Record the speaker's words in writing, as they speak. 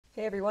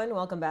Hey everyone,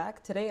 welcome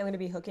back. Today I'm going to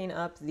be hooking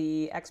up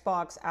the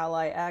Xbox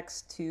Ally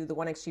X to the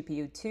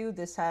OneXGPU 2.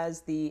 This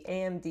has the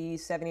AMD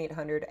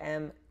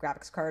 7800M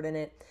graphics card in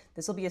it.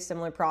 This will be a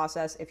similar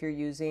process if you're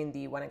using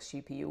the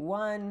OneXGPU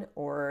 1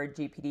 or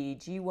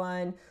GPD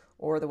G1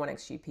 or the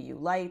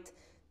OneXGPU Lite.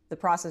 The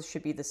process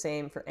should be the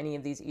same for any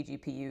of these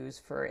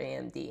eGPUs for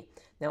AMD.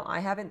 Now, I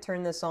haven't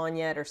turned this on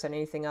yet or set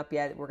anything up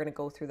yet. We're going to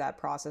go through that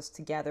process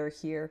together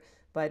here,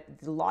 but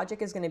the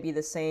logic is going to be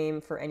the same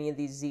for any of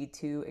these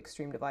Z2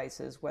 Extreme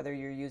devices, whether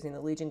you're using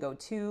the Legion Go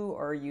 2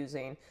 or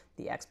using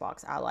the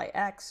Xbox Ally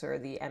X or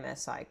the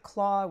MSI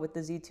Claw with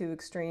the Z2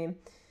 Extreme.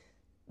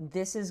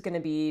 This is going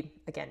to be,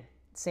 again,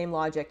 same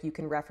logic. You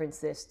can reference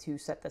this to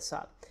set this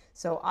up.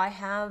 So I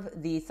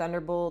have the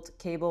Thunderbolt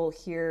cable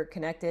here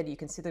connected. You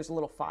can see there's a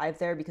little 5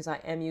 there because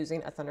I am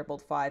using a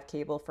Thunderbolt 5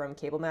 cable from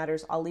Cable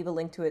Matters. I'll leave a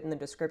link to it in the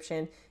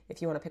description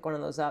if you want to pick one of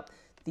those up.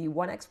 The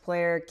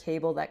 1X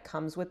cable that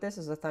comes with this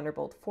is a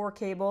Thunderbolt 4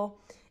 cable.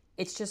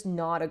 It's just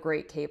not a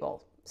great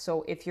cable.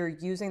 So if you're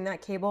using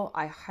that cable,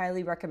 I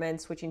highly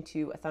recommend switching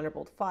to a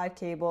Thunderbolt 5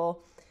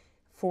 cable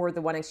for the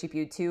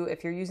OneXGPU 2.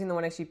 If you're using the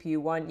OneXGPU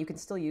 1, you can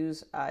still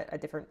use a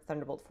different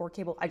Thunderbolt 4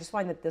 cable. I just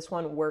find that this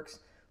one works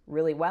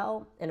really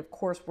well. And of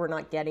course, we're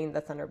not getting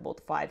the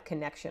Thunderbolt 5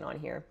 connection on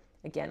here.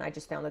 Again, I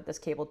just found that this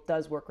cable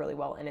does work really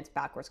well and it's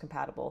backwards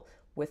compatible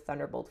with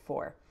Thunderbolt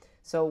 4.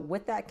 So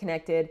with that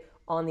connected,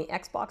 on the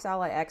Xbox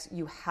Ally X,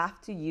 you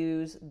have to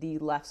use the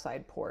left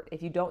side port.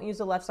 If you don't use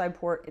the left side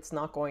port, it's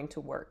not going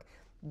to work.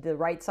 The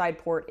right side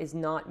port is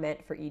not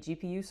meant for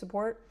eGPU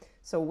support.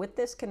 So with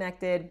this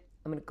connected,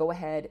 I'm going to go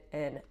ahead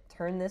and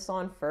turn this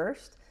on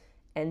first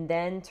and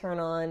then turn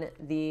on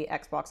the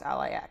Xbox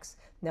Ally X.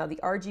 Now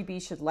the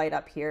RGB should light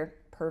up here.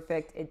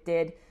 Perfect, it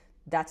did.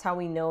 That's how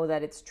we know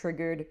that it's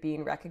triggered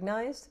being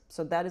recognized.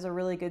 So that is a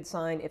really good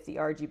sign if the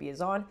RGB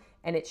is on,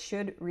 and it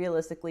should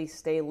realistically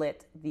stay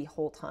lit the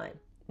whole time.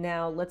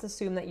 Now let's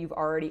assume that you've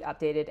already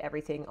updated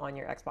everything on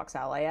your Xbox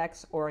Ally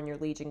X or on your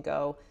Legion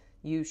Go.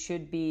 You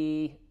should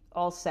be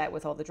all set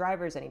with all the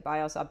drivers, any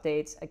BIOS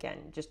updates. Again,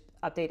 just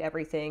update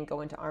everything,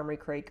 go into Armory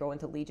Crate, go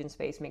into Legion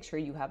Space, make sure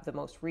you have the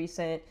most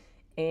recent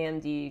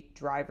AMD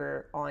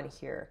driver on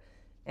here.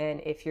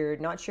 And if you're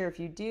not sure if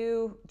you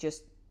do,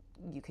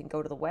 you can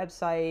go to the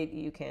website,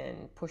 you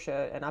can push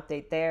an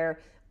update there,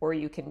 or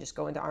you can just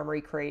go into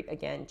Armory Crate,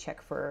 again,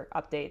 check for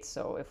updates.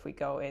 So if we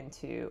go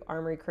into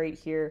Armory Crate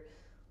here,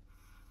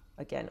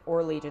 again,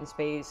 or Legion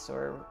Space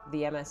or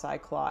the MSI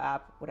Claw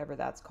app, whatever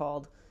that's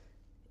called,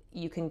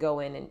 you can go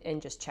in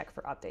and just check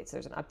for updates.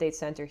 There's an update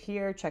center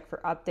here, check for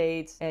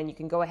updates, and you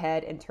can go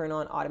ahead and turn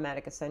on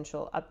automatic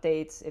essential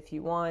updates if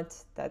you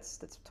want. That's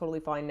totally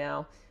fine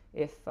now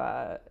if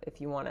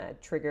you want to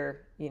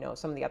trigger,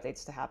 some of the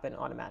updates to happen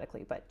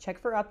automatically. But check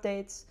for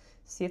updates,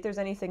 see if there's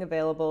anything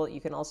available.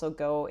 You can also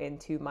go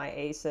into My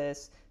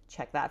Asus,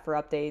 check that for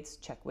updates,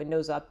 check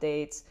Windows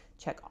updates,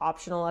 check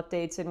optional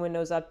updates in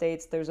Windows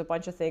updates. There's a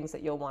bunch of things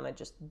that you'll want to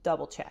just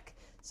double check.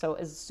 So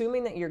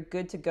assuming that you're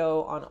good to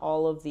go on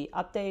all of the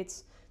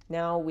updates,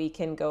 now we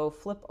can go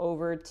flip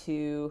over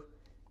to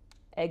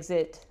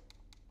exit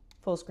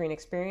full screen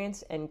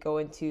experience and go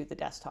into the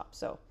desktop.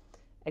 So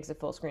exit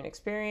full screen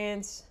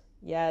experience,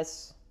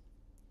 yes,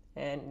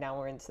 and now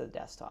we're into the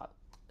desktop.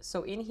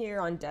 So in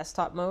here on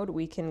desktop mode,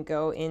 we can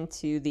go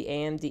into the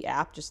AMD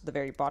app just at the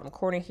very bottom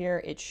corner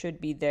here. It should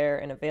be there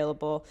and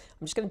available.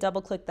 I'm just going to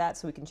double click that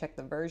so we can check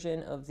the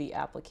version of the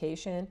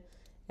application.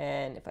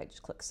 And if I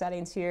just click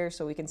settings here,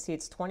 so we can see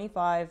it's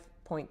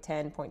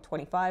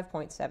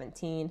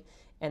 25.10.25.17,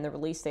 and the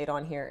release date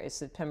on here is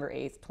September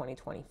 8th,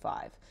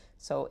 2025.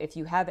 So if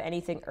you have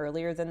anything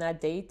earlier than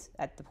that date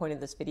at the point of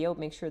this video,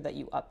 make sure that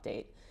you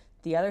update.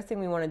 The other thing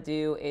we want to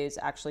do is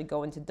actually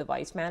go into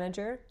Device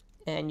Manager,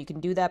 and you can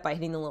do that by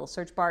hitting the little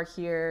search bar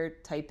here,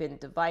 type in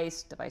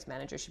Device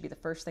Manager should be the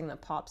first thing that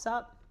pops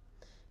up,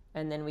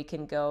 and then we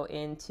can go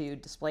into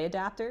Display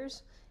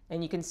Adapters.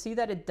 And you can see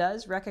that it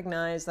does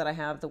recognize that I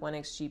have the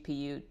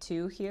OneXGPU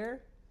 2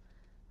 here,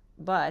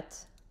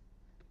 but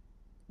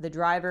the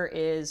driver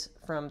is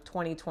from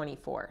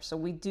 2024. So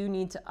we do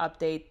need to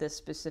update this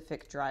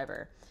specific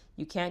driver.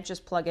 You can't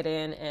just plug it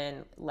in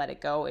and let it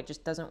go. It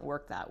just doesn't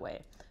work that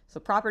way. So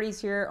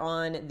properties here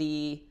on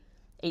the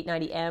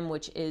 890M,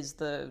 which is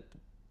the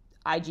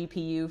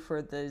iGPU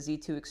for the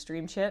Z2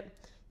 Extreme chip,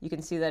 you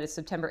can see that it's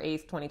September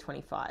 8th,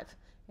 2025.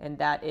 And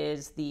that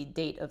is the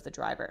date of the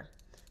driver.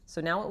 So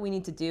now what we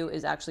need to do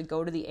is actually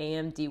go to the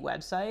AMD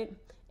website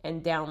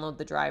and download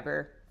the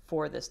driver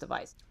for this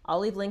device. I'll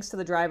leave links to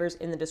the drivers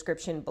in the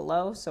description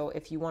below, so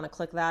if you want to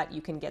click that,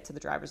 you can get to the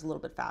drivers a little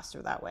bit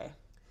faster that way.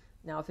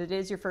 Now, if it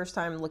is your first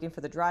time looking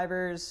for the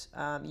drivers,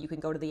 you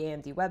can go to the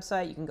AMD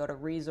website, you can go to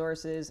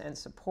Resources and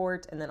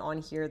Support, and then on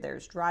here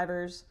there's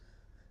Drivers,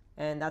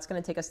 and that's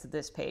going to take us to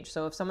this page.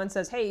 So if someone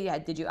says, hey,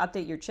 did you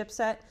update your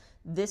chipset?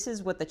 This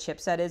is what the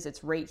chipset is.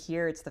 It's right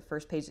here. It's the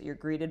first page that you're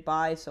greeted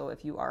by. So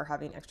if you are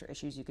having extra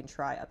issues, you can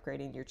try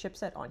upgrading your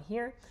chipset on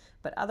here.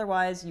 But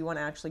otherwise, you want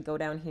to actually go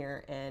down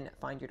here and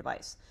find your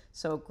device.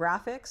 So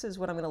graphics is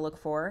what I'm going to look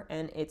for,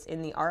 and it's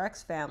in the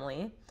RX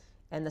family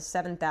and the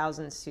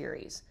 7000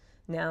 series.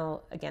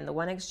 Now, again, the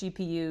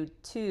OneXGPU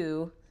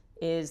 2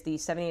 is the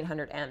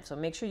 7800M, so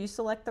make sure you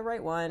select the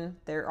right one.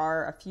 There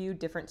are a few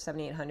different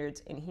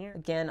 7800s in here.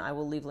 Again, I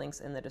will leave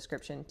links in the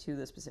description to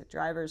the specific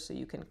drivers so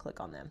you can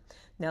click on them.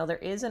 Now, there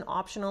is an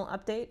optional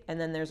update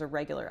and then there's a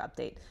regular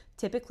update.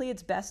 Typically,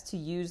 it's best to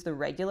use the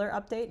regular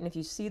update, and if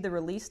you see the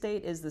release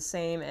date is the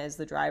same as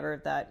the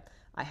driver that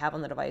I have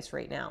on the device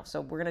right now. So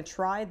we're gonna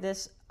try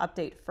this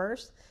update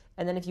first,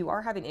 and then if you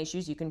are having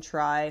issues, you can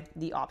try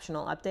the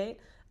optional update.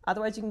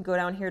 Otherwise, you can go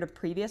down here to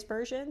previous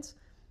versions,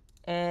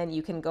 and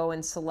you can go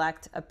and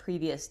select a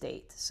previous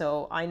date.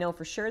 So I know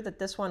for sure that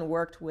this one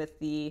worked with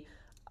the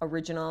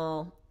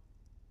original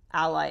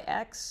Ally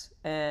X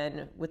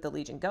and with the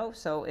Legion Go.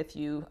 So if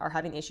you are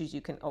having issues,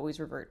 you can always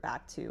revert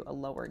back to a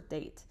lower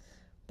date.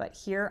 But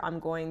here I'm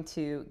going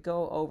to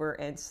go over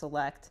and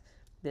select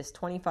this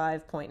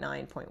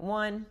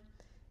 25.9.1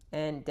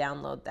 and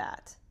download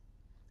that.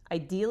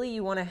 Ideally,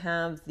 you want to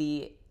have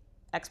the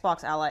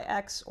Xbox Ally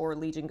X or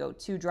Legion Go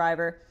 2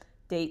 driver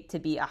date to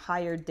be a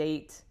higher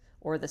date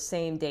or the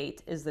same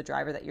date is the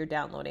driver that you're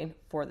downloading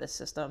for this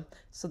system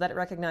so that it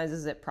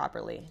recognizes it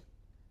properly.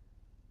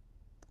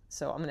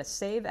 So I'm going to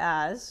save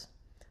as,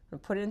 I'm going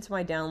to put it into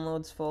my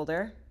downloads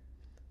folder,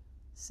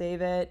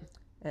 save it,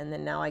 and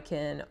then now I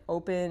can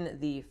open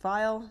the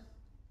file,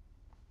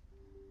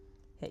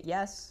 hit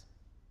yes.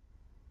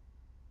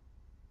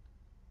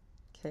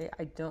 Okay,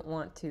 I don't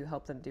want to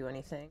help them do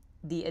anything.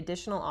 The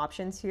additional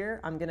options here,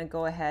 I'm going to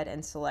go ahead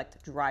and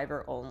select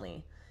driver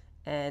only.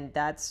 And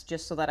that's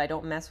just so that I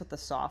don't mess with the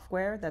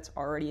software that's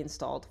already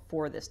installed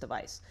for this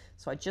device.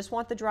 So I just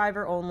want the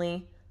driver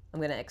only. I'm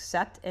going to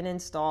accept and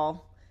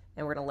install,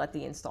 and we're going to let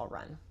the install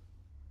run.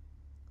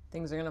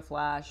 Things are going to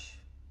flash,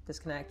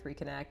 disconnect,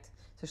 reconnect,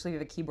 especially if you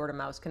have a keyboard and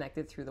mouse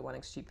connected through the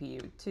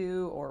OneXGPU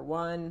 2 or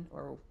 1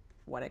 or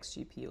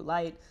OneXGPU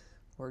Lite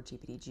or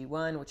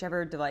GPT-G1,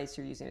 whichever device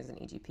you're using as an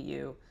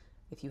eGPU.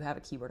 If you have a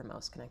keyboard and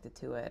mouse connected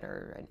to it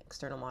or an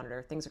external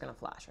monitor, things are going to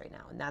flash right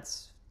now, and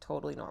that's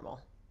totally normal.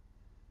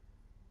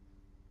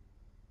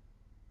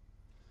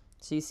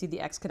 So you see the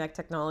XConnect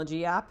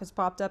technology app has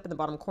popped up in the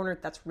bottom corner.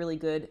 That's really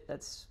good.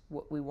 That's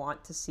what we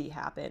want to see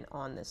happen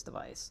on this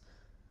device.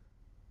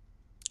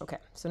 Okay,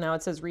 so now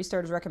it says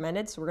restart is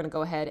recommended. So we're going to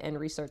go ahead and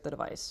restart the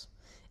device.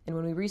 And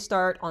when we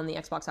restart on the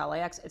Xbox Ally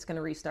X, it's going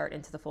to restart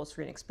into the full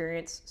screen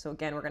experience. So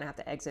again, we're going to have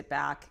to exit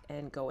back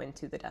and go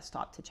into the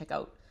desktop to check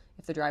out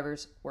if the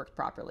drivers worked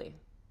properly.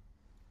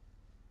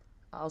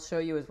 I'll show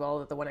you as well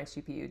that the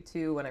OneXGPU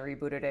 2, when I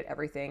rebooted it,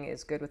 everything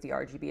is good with the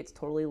RGB. It's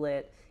totally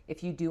lit.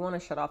 If you do want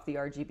to shut off the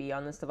RGB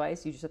on this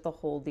device, you just have to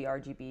hold the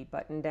RGB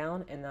button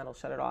down and that'll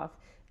shut it off.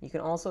 You can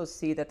also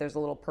see that there's a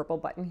little purple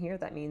button here.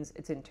 That means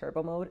it's in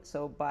turbo mode.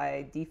 So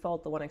by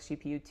default, the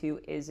OneXGPU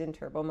 2 is in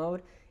turbo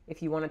mode.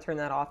 If you want to turn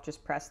that off,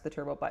 just press the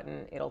turbo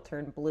button. It'll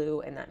turn blue,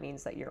 and that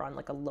means that you're on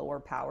like a lower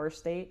power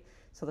state.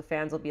 So the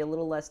fans will be a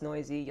little less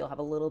noisy. You'll have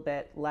a little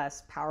bit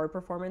less power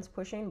performance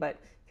pushing, but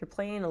if you're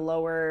playing a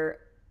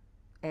lower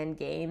end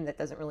game that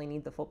doesn't really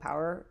need the full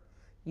power,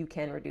 you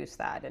can reduce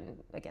that, and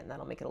again,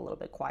 that'll make it a little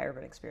bit quieter of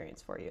an experience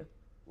for you.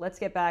 Let's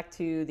get back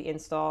to the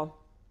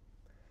install.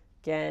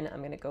 Again, I'm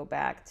going to go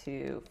back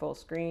to full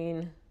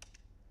screen,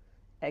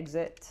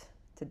 exit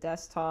to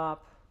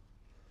desktop,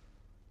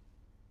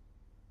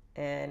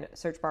 and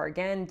search bar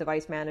again,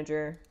 device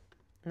manager.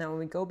 Now when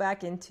we go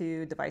back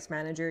into device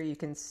manager, you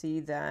can see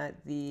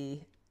that the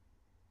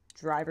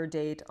driver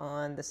date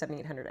on the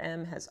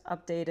 7800M has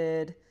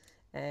updated,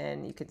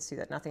 and you can see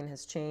that nothing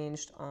has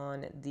changed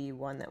on the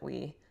one that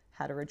we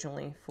had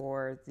originally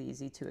for the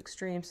Z2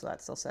 Extreme, so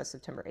that still says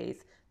September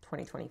 8th,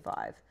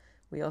 2025.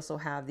 We also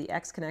have the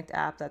XConnect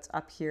app that's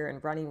up here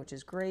and running, which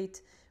is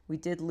great. We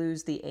did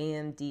lose the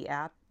AMD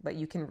app, but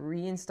you can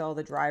reinstall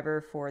the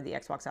driver for the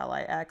Xbox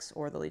Ally X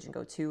or the Legion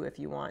Go 2 if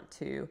you want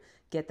to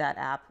get that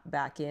app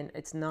back in.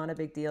 It's not a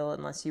big deal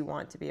unless you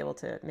want to be able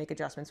to make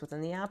adjustments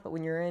within the app, but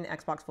when you're in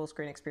Xbox full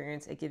screen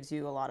experience, it gives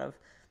you a lot of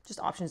just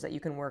options that you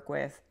can work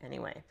with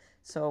anyway.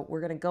 So we're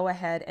going to go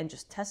ahead and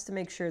just test to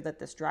make sure that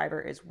this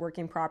driver is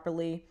working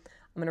properly.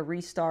 I'm going to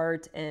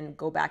restart and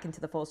go back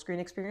into the full screen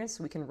experience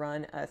so we can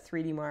run a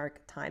 3D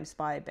Mark Time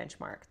Spy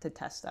benchmark to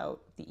test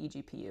out the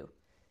eGPU.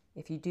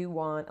 If you do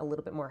want a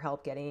little bit more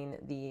help getting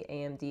the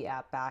AMD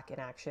app back in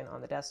action on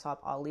the desktop,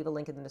 I'll leave a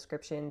link in the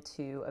description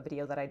to a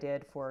video that I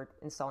did for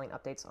installing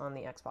updates on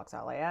the Xbox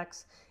Ally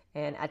X.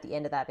 And at the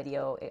end of that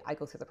video, I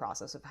go through the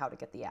process of how to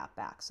get the app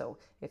back. So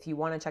if you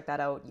want to check that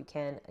out, you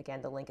can.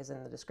 Again, the link is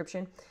in the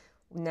description.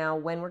 Now,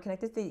 when we're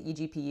connected to the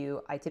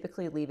eGPU, I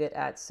typically leave it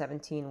at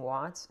 17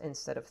 watts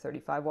instead of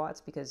 35 watts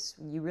because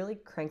you really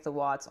crank the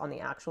watts on the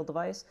actual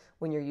device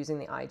when you're using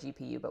the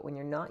iGPU. But when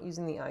you're not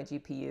using the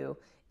iGPU,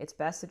 it's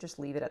best to just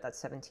leave it at that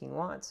 17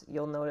 watts.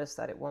 You'll notice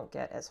that it won't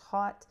get as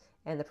hot,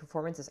 and the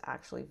performance is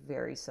actually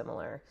very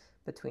similar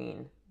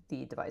between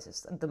the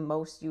devices. The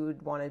most you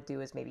would want to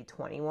do is maybe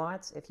 20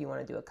 watts if you want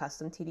to do a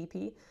custom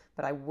TDP,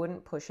 but I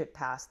wouldn't push it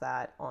past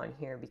that on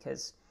here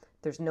because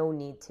there's no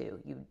need to.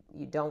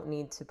 You don't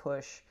need to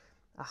push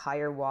a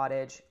higher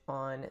wattage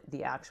on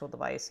the actual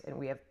device, and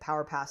we have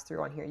power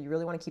pass-through on here. You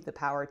really want to keep the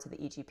power to the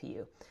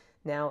eGPU.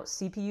 Now,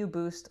 CPU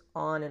boost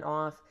on and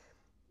off,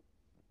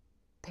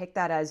 pick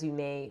that as you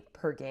may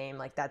per game.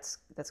 Like that's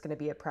going to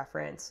be a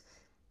preference.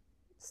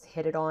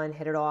 Hit it on,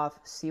 hit it off,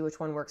 see which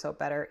one works out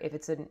better. If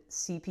it's a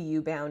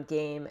CPU bound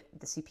game,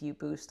 the CPU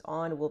boost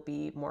on will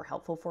be more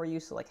helpful for you.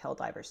 So like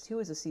Helldivers 2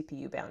 is a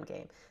CPU bound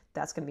game.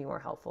 That's going to be more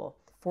helpful.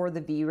 For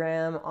the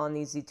VRAM on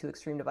these Z2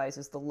 Extreme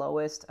devices, the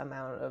lowest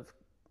amount of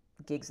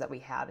gigs that we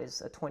have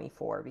is a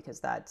 24 because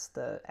that's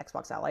the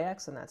Xbox Ally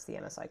X and that's the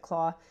MSI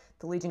Claw.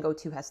 The Legion Go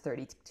 2 has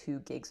 32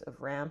 gigs of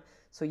RAM.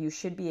 So you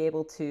should be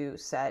able to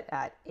set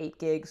at 8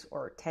 gigs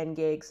or 10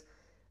 gigs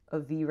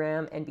of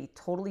VRAM and be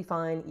totally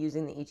fine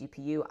using the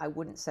eGPU. I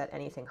wouldn't set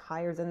anything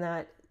higher than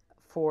that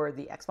for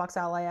the Xbox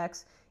Ally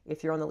X.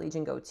 If you're on the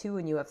Legion Go 2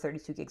 and you have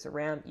 32 gigs of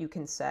RAM, you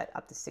can set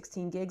up to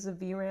 16 gigs of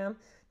VRAM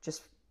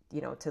just,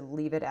 to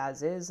leave it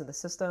as is in the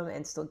system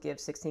and still give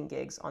 16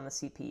 gigs on the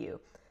CPU.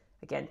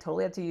 Again,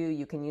 totally up to you.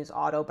 You can use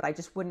auto, but I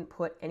just wouldn't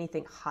put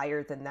anything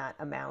higher than that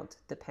amount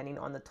depending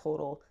on the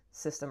total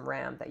system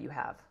RAM that you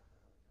have.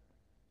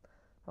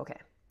 Okay,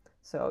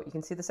 so you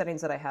can see the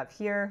settings that I have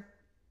here.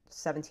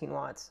 17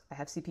 watts. I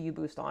have CPU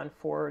boost on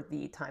for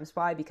the time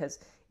spy because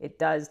it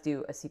does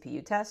do a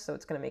CPU test, so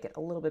it's going to make it a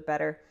little bit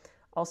better.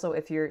 Also,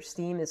 if your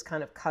Steam is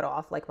kind of cut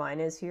off like mine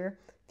is here,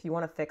 if you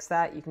want to fix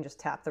that, you can just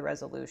tap the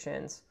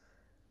resolutions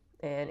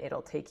and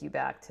it'll take you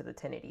back to the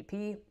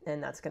 1080p,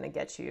 and that's going to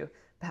get you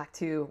back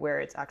to where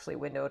it's actually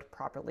windowed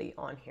properly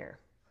on here.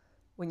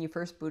 When you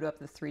first boot up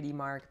the 3D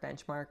Mark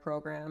benchmark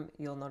program,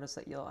 you'll notice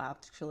that you'll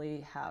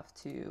actually have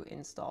to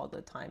install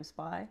the Time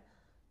Spy.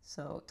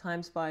 So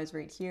Time Spy is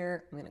right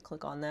here. I'm going to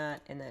click on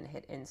that and then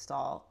hit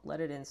install, let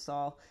it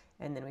install,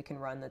 and then we can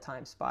run the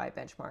Time Spy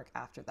benchmark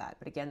after that.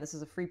 But again, this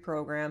is a free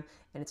program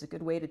and it's a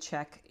good way to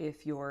check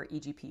if your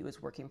eGPU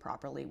is working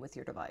properly with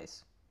your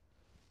device.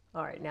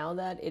 All right, now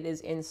that it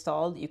is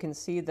installed, you can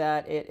see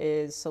that it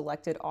is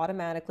selected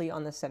automatically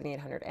on the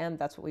 7800M.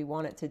 That's what we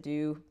want it to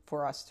do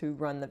for us to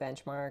run the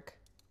benchmark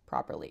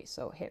properly.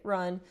 So hit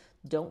run,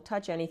 don't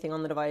touch anything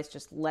on the device,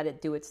 just let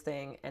it do its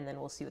thing, and then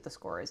we'll see what the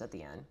score is at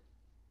the end.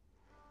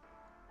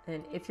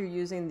 And if you're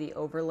using the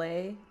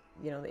overlay,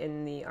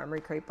 in the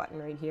Armory Crate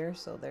button right here,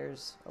 so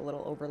there's a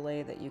little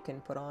overlay that you can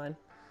put on.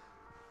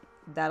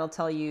 That'll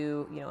tell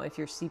you, if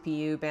you're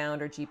CPU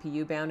bound or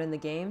GPU bound in the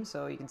game,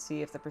 so you can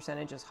see if the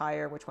percentage is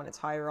higher, which one it's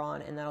higher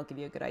on, and that'll give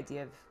you a good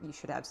idea if you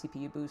should have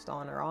CPU boost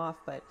on or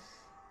off. But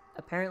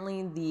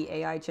apparently the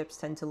AI chips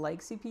tend to like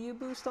CPU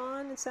boost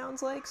on, it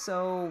sounds like.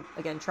 So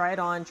again, try it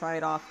on, try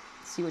it off,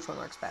 see which one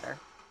works better.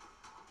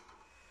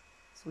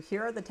 So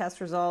here are the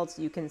test results.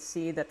 You can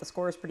see that the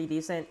score is pretty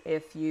decent.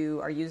 If you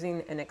are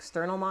using an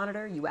external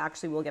monitor, you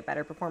actually will get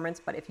better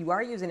performance. But if you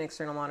are using an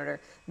external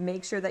monitor,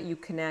 make sure that you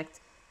connect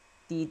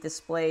the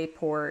display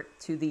port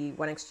to the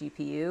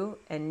OneXGPU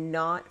and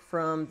not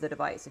from the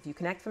device. If you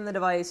connect from the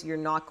device, you're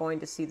not going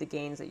to see the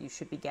gains that you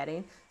should be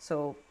getting.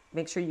 So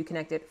make sure you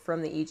connect it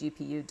from the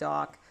eGPU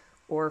dock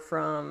or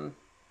from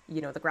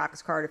the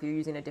graphics card if you're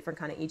using a different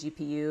kind of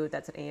eGPU.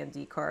 That's an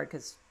AMD card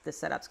because the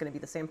setup's going to be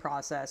the same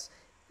process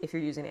if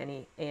you're using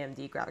any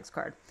AMD graphics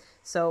card.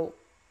 So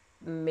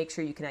make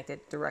sure you connect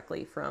it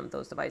directly from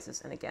those devices,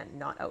 and again,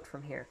 not out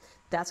from here.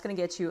 That's going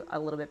to get you a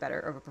little bit better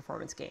of a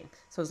performance gain.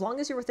 So as long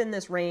as you're within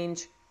this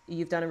range,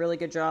 you've done a really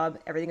good job,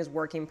 everything is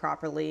working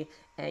properly,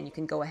 and you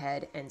can go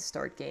ahead and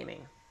start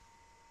gaming.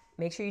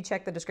 Make sure you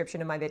check the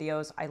description of my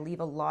videos. I leave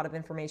a lot of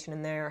information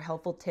in there,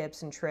 helpful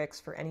tips and tricks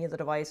for any of the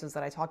devices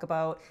that I talk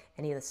about,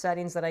 any of the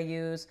settings that I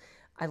use.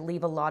 I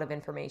leave a lot of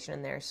information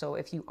in there. So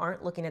if you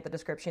aren't looking at the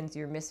descriptions,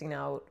 you're missing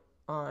out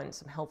on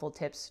some helpful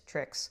tips,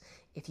 tricks.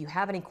 If you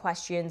have any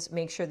questions,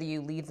 make sure that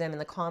you leave them in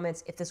the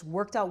comments. If this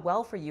worked out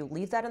well for you,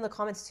 leave that in the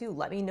comments too.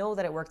 Let me know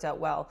that it worked out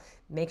well.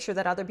 Make sure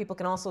that other people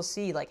can also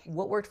see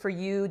what worked for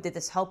you. Did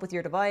this help with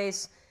your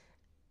device?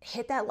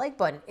 Hit that like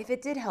button if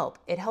it did help.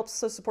 It helps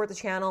to support the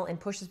channel and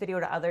push this video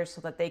to others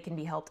so that they can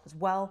be helped as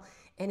well.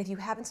 And if you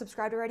haven't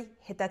subscribed already,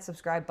 hit that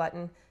subscribe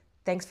button.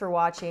 Thanks for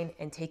watching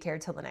and take care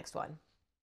till the next one.